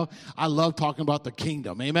 How many know? I love talking about the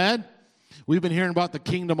kingdom. Amen? We've been hearing about the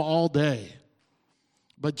kingdom all day.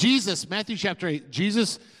 But Jesus, Matthew chapter 8,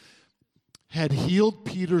 Jesus had healed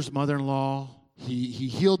Peter's mother-in-law. He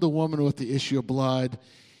healed the woman with the issue of blood.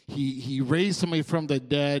 He raised somebody from the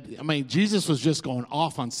dead. I mean, Jesus was just going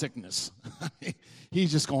off on sickness.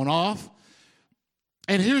 He's just going off.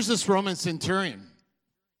 And here's this Roman centurion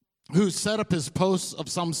who set up his post of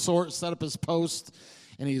some sort,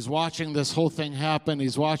 and he's watching this whole thing happen.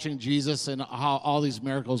 He's watching Jesus and how all these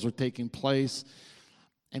miracles are taking place.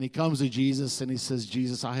 And he comes to Jesus and he says,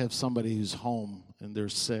 Jesus, I have somebody who's home and they're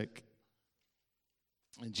sick.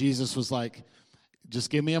 And Jesus was like, just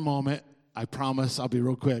give me a moment. I promise I'll be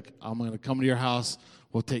real quick. I'm going to come to your house.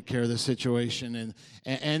 We'll take care of the situation.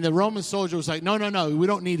 And the Roman soldier was like, no, we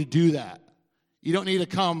don't need to do that. You don't need to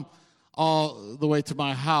come all the way to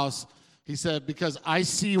my house. He said, because I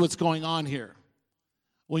see what's going on here.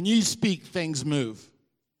 When you speak, things move.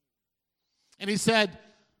 And he said,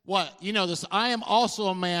 what? You know this, I am also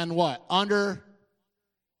a man, what? I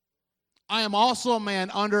am also a man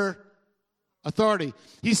under authority.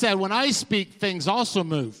 He said, when I speak, things also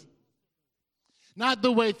move. Not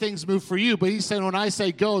the way things move for you, but he said, when I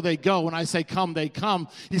say go, they go. When I say come, they come.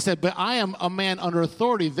 He said, but I am a man under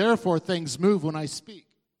authority, therefore things move when I speak.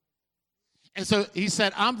 And so he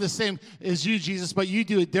said, I'm the same as you, Jesus, but you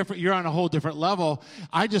do it different. You're on a whole different level.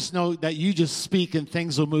 I just know that you just speak and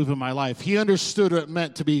things will move in my life. He understood what it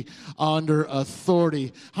meant to be under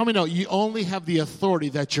authority. How many know you only have the authority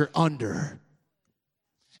that you're under?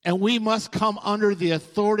 And we must come under the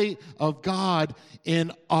authority of God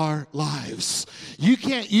in our lives. You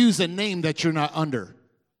can't use a name that you're not under.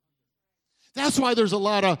 That's why there's a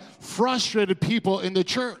lot of frustrated people in the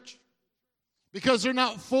church. Because they're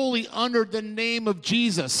not fully under the name of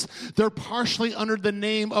Jesus. They're partially under the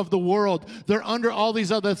name of the world. They're under all these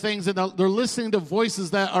other things, and they're listening to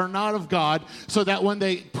voices that are not of God, so that when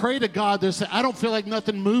they pray to God, they're saying, I don't feel like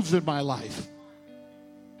nothing moves in my life.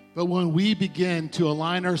 But when we begin to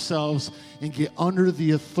align ourselves and get under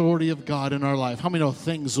the authority of God in our life, how many know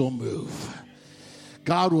things will move?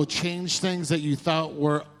 God will change things that you thought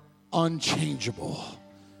were unchangeable.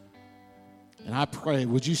 And I pray,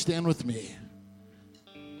 would you stand with me?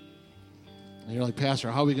 And you're like,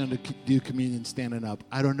 Pastor, how are we going to do communion standing up?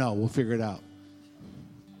 I don't know. We'll figure it out.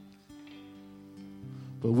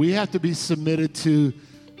 But we have to be submitted to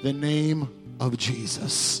the name of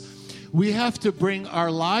Jesus. We have to bring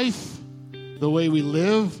our life, the way we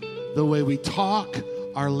live, the way we talk,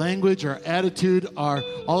 our language, our attitude, all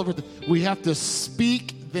of it. We have to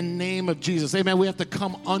speak the name of Jesus. Amen. We have to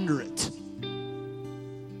come under it.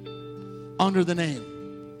 Under the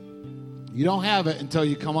name. You don't have it until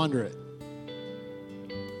you come under it.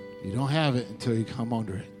 You don't have it until you come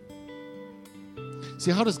under it.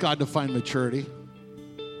 See, how does God define maturity?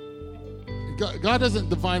 God doesn't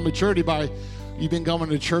define maturity by you've been going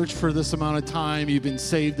to church for this amount of time, you've been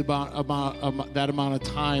saved about that amount of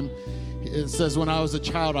time. It says, when I was a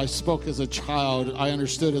child, I spoke as a child, I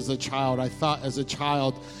understood as a child, I thought as a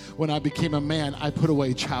child. When I became a man, I put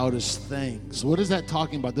away childish things. What is that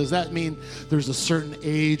talking about? Does that mean there's a certain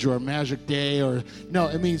age or a magic day? Or no,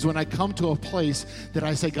 it means when I come to a place that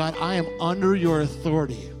I say, God, I am under your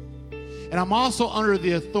authority. And I'm also under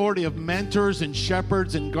the authority of mentors and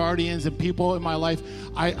shepherds and guardians and people in my life.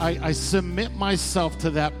 I submit myself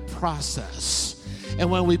to that process. And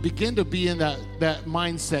when we begin to be in that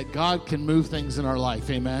mindset, God can move things in our life.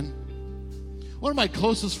 Amen. One of my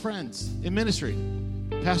closest friends in ministry,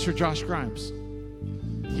 Pastor Josh Grimes.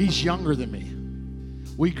 He's younger than me.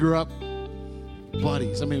 We grew up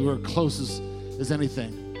buddies. I mean, we were close as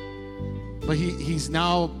anything. But he's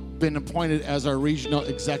now been appointed as our regional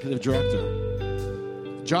executive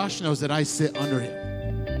director. Josh knows that I sit under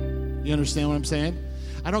him. You understand what I'm saying?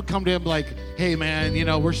 I don't come to him like, hey, man,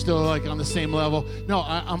 we're still like on the same level. No,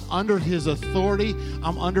 I'm under his authority.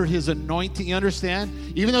 I'm under his anointing. You understand?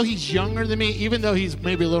 Even though he's younger than me, even though he's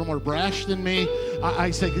maybe a little more brash than me,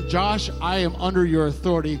 I say, Josh, I am under your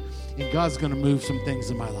authority, and God's going to move some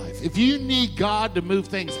things in my life. If you need God to move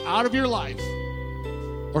things out of your life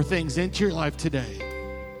or things into your life today,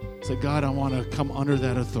 say, God, I want to come under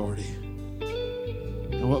that authority.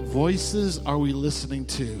 And what voices are we listening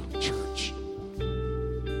to, church?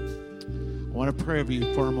 I want to pray over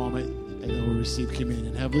you for a moment, and then we'll receive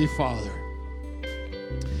communion. Heavenly Father,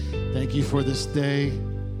 thank you for this day,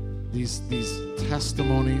 these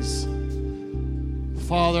testimonies.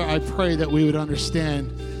 Father, I pray that we would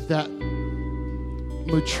understand that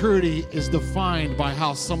maturity is defined by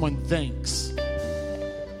how someone thinks.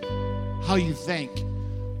 How you think.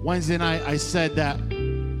 Wednesday night, I said that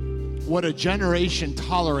what a generation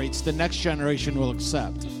tolerates, the next generation will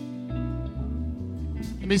accept.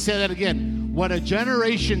 Let me say that again. What a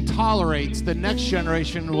generation tolerates, the next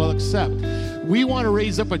generation will accept. We want to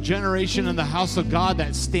raise up a generation in the house of God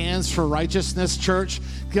that stands for righteousness, church.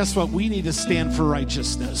 Guess what? We need to stand for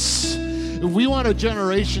righteousness. If we want a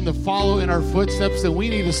generation to follow in our footsteps, then we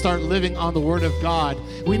need to start living on the Word of God.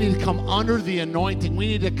 We need to come under the anointing. We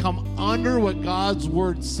need to come under what God's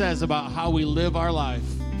Word says about how we live our life.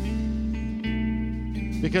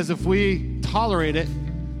 Because if we tolerate it,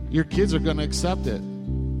 your kids are going to accept it.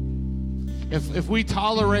 If we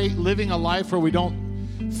tolerate living a life where we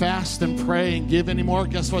don't fast and pray and give anymore,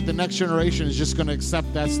 guess what? The next generation is just going to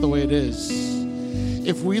accept that's the way it is.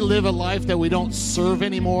 if we live a life that we don't serve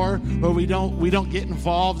anymore, or we don't get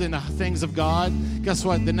involved in the things of God, guess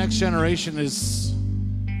what? The next generation is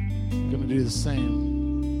going to do the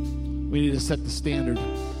same. We need to set the standard.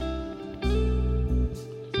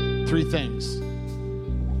 3 things.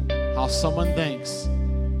 How someone thinks,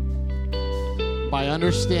 by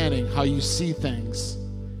understanding how you see things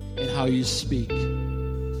and how you speak.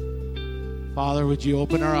 Father, would you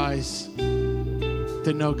open our eyes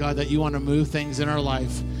to know, God, that you want to move things in our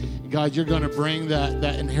life. God, you're going to bring that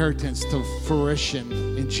inheritance to fruition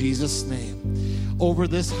in Jesus' name. Over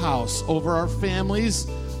this house, over our families,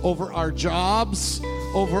 over our jobs,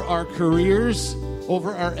 over our careers,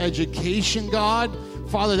 over our education, God.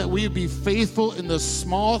 Father, that we would be faithful in the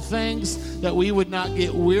small things, that we would not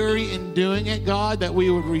get weary in doing it, God, that we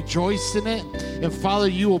would rejoice in it. And Father,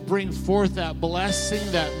 you will bring forth that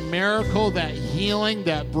blessing, that miracle, that healing,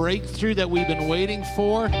 that breakthrough that we've been waiting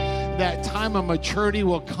for. That time of maturity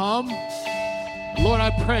will come. Lord,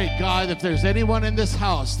 I pray, God, if there's anyone in this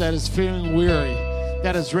house that is feeling weary,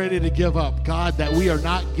 that is ready to give up, God, that we are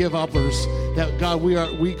not give-uppers, that, God,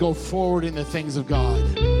 we go forward in the things of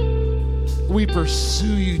God. We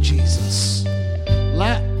pursue you, Jesus.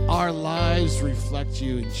 Let our lives reflect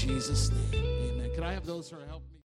you in Jesus' name. Amen. Can I have those who are helping?